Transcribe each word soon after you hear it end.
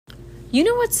You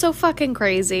know what's so fucking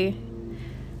crazy?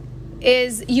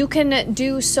 Is you can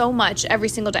do so much every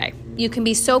single day. You can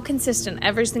be so consistent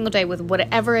every single day with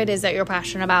whatever it is that you're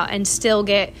passionate about and still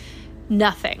get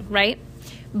nothing, right?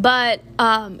 But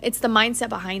it's the mindset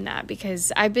behind that,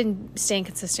 because I've been staying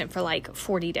consistent for like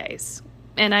 40 days.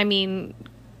 And I mean,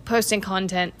 posting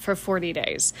content for 40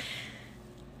 days.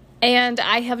 And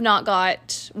I have not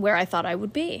got where I thought I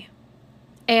would be.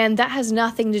 And that has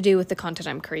nothing to do with the content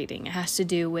I'm creating. It has to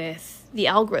do with the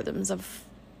algorithms of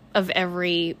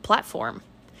every platform.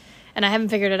 And I haven't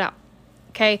figured it out.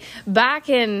 Okay. Back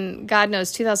in, God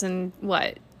knows,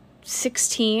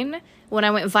 2016, when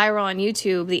I went viral on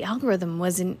YouTube, the algorithm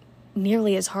wasn't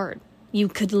nearly as hard. You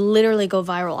could literally go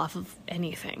viral off of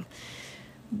anything.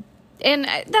 And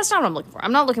that's not what I'm looking for.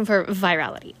 I'm not looking for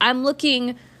virality. I'm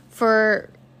looking for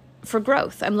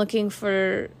growth. I'm looking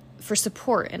for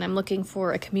support, and I'm looking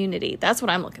for a community. That's what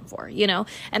I'm looking for, you know?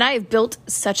 And I have built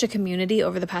such a community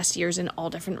over the past years in all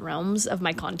different realms of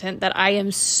my content that I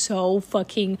am so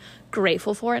fucking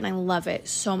grateful for, and I love it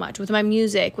so much. With my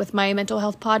music, with my mental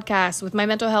health podcast, with my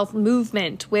mental health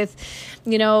movement, with,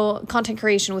 you know, content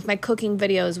creation, with my cooking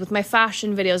videos, with my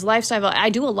fashion videos, lifestyle. I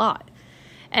do a lot.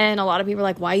 And a lot of people are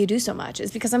like, why you do so much?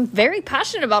 It's because I'm very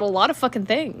passionate about a lot of fucking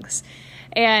things.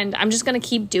 And I'm just going to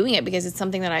keep doing it because it's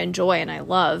something that I enjoy and I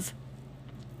love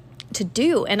to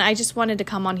do. And I just wanted to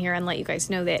come on here and let you guys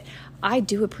know that I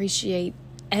do appreciate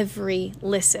every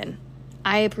listen.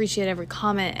 I appreciate every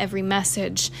comment, every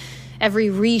message, every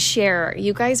reshare.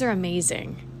 You guys are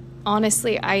amazing.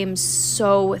 Honestly, I am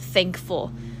so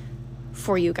thankful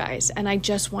for you guys. And I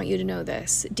just want you to know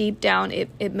this. Deep down,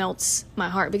 it melts my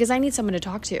heart because I need someone to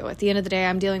talk to. At the end of the day,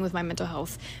 I'm dealing with my mental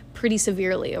health pretty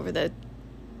severely over the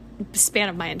span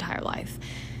of my entire life.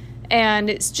 And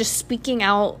it's just speaking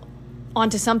out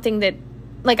onto something that,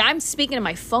 like, I'm speaking to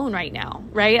my phone right now,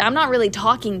 right? I'm not really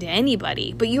talking to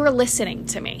anybody, but you're listening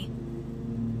to me.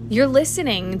 You're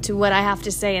listening to what I have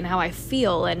to say and how I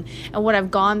feel and what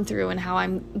I've gone through and how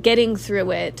I'm getting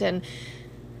through it. And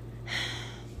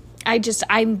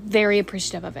I'm very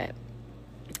appreciative of it.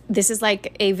 This is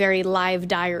like a very live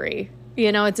diary.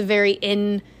 You know, it's a very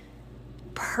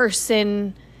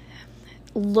in-person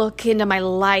look into my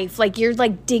life. Like, you're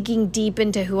like digging deep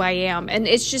into who I am. And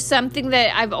it's just something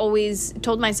that I've always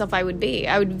told myself I would be.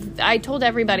 I told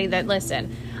everybody that,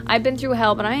 listen, I've been through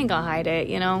hell, but I ain't gonna hide it,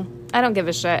 you know? I don't give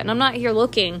a shit. And I'm not here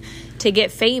looking to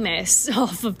get famous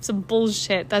off of some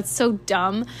bullshit. That's so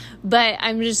dumb. But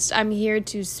I'm here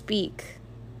to speak.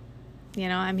 You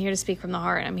know, I'm here to speak from the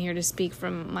heart. I'm here to speak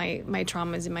from my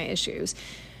traumas and my issues,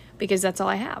 because that's all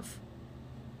I have.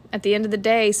 At the end of the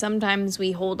day, sometimes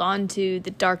we hold on to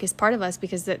the darkest part of us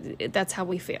because that's how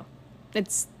we feel.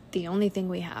 It's the only thing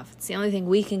we have. It's the only thing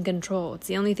we can control. It's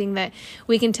the only thing that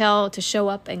we can tell to show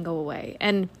up and go away.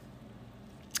 And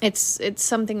it's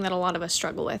something that a lot of us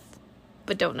struggle with,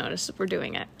 but don't notice that we're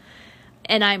doing it.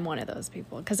 And I'm one of those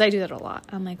people, because I do that a lot.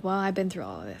 I'm like, well, I've been through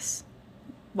all of this.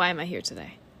 Why am I here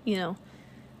today? You know?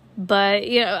 But,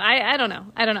 you know, I don't know.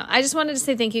 I just wanted to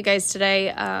say thank you guys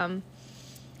today.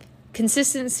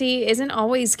 Consistency isn't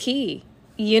always key.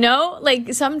 You know,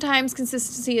 like, sometimes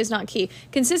consistency is not key.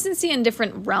 Consistency in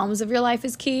different realms of your life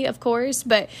is key, of course.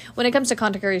 But when it comes to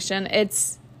content creation,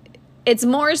 it's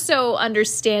more so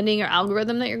understanding your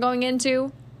algorithm that you're going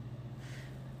into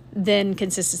than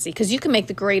consistency. Because you can make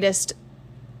the greatest,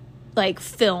 like,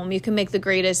 film, you can make the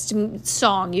greatest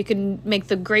song, you can make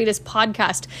the greatest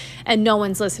podcast, and no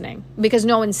one's listening because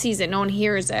no one sees it, no one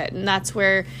hears it. And that's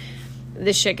where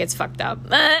this shit gets fucked up.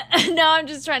 Now I'm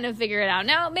just trying to figure it out.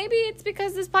 Now, maybe it's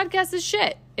because this podcast is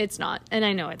shit. It's not. And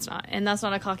I know it's not. And that's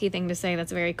not a cocky thing to say.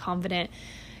 That's very confident.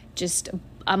 Just,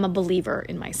 I'm a believer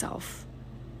in myself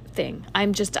thing. I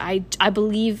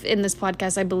believe in this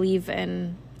podcast. I believe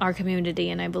in our community,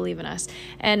 and I believe in us.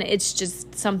 And it's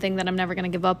just something that I'm never going to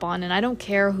give up on. And I don't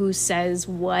care who says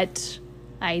what.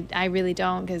 I really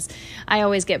don't, because I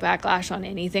always get backlash on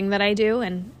anything that I do.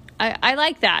 And I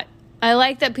like that. I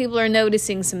like that people are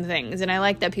noticing some things, and I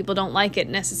like that people don't like it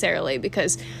necessarily,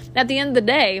 because at the end of the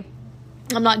day,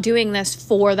 I'm not doing this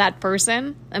for that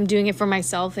person. I'm doing it for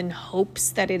myself in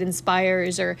hopes that it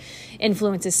inspires or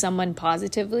influences someone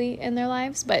positively in their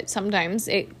lives. But sometimes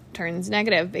it turns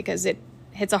negative because it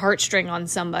hits a heartstring on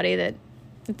somebody that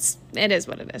it is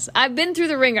what it is. I've been through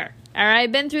the ringer. All right.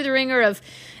 I've been through the ringer of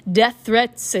death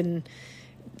threats and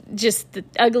just the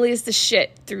ugliest of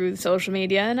shit through social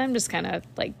media. And I'm just kind of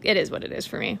like, it is what it is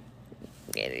for me.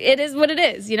 It is what it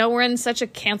is. You know, we're in such a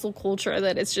cancel culture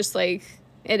that it's just like,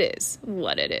 it is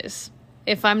what it is.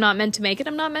 If I'm not meant to make it,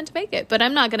 I'm not meant to make it. But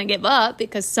I'm not going to give up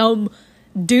because some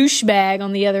douchebag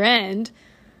on the other end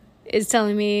is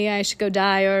telling me I should go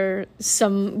die, or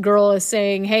some girl is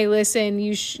saying, hey, listen,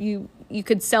 you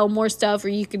could sell more stuff, or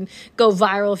you can go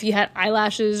viral if you had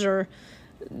eyelashes, or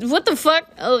what the fuck?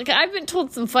 Like, I've been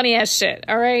told some funny ass shit,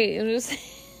 all right?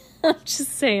 I'm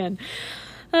just saying.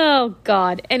 Oh,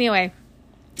 God. Anyway,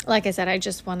 like I said, I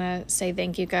just want to say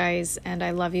thank you guys, and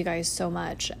I love you guys so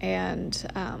much. And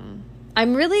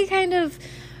I'm really kind of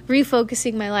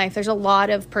refocusing my life. There's a lot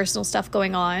of personal stuff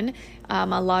going on,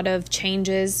 a lot of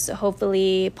changes,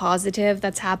 hopefully positive,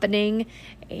 that's happening,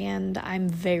 and I'm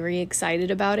very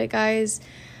excited about it, guys.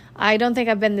 I don't think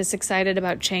I've been this excited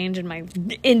about change in my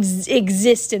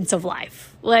existence of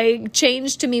life. Like,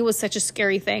 change to me was such a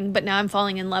scary thing, but now I'm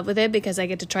falling in love with it because I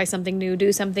get to try something new,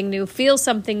 do something new, feel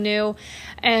something new,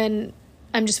 and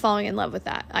I'm just falling in love with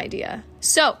that idea.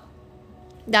 So,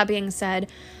 that being said,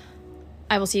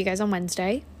 I will see you guys on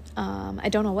Wednesday. I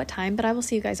don't know what time, but I will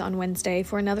see you guys on Wednesday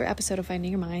for another episode of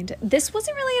Finding Your Mind. This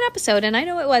wasn't really an episode, and I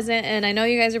know it wasn't, and I know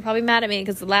you guys are probably mad at me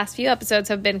because the last few episodes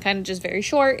have been kind of just very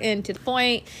short and to the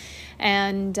point,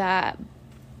 and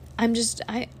I'm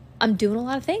doing a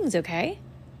lot of things, okay?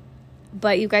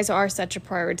 But you guys are such a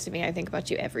priority to me. I think about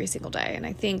you every single day, and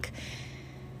I think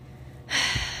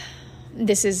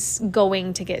this is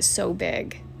going to get so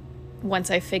big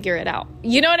once I figure it out.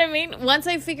 You know what I mean? Once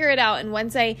I figure it out, and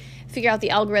once I figure out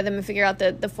the algorithm and figure out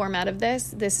the format of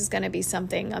this is going to be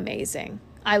something amazing.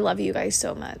 I love you guys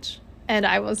so much. And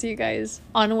I will see you guys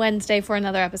on Wednesday for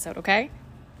another episode, okay?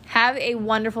 Have a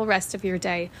wonderful rest of your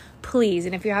day, please.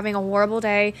 And if you're having a horrible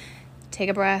day, take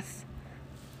a breath,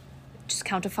 just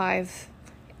count to 5,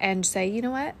 and say, you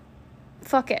know what?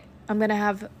 Fuck it. I'm going to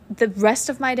have the rest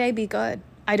of my day be good.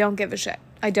 I don't give a shit.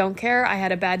 I don't care. I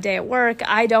had a bad day at work.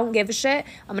 I don't give a shit.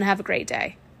 I'm going to have a great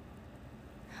day.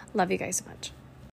 Love you guys so much.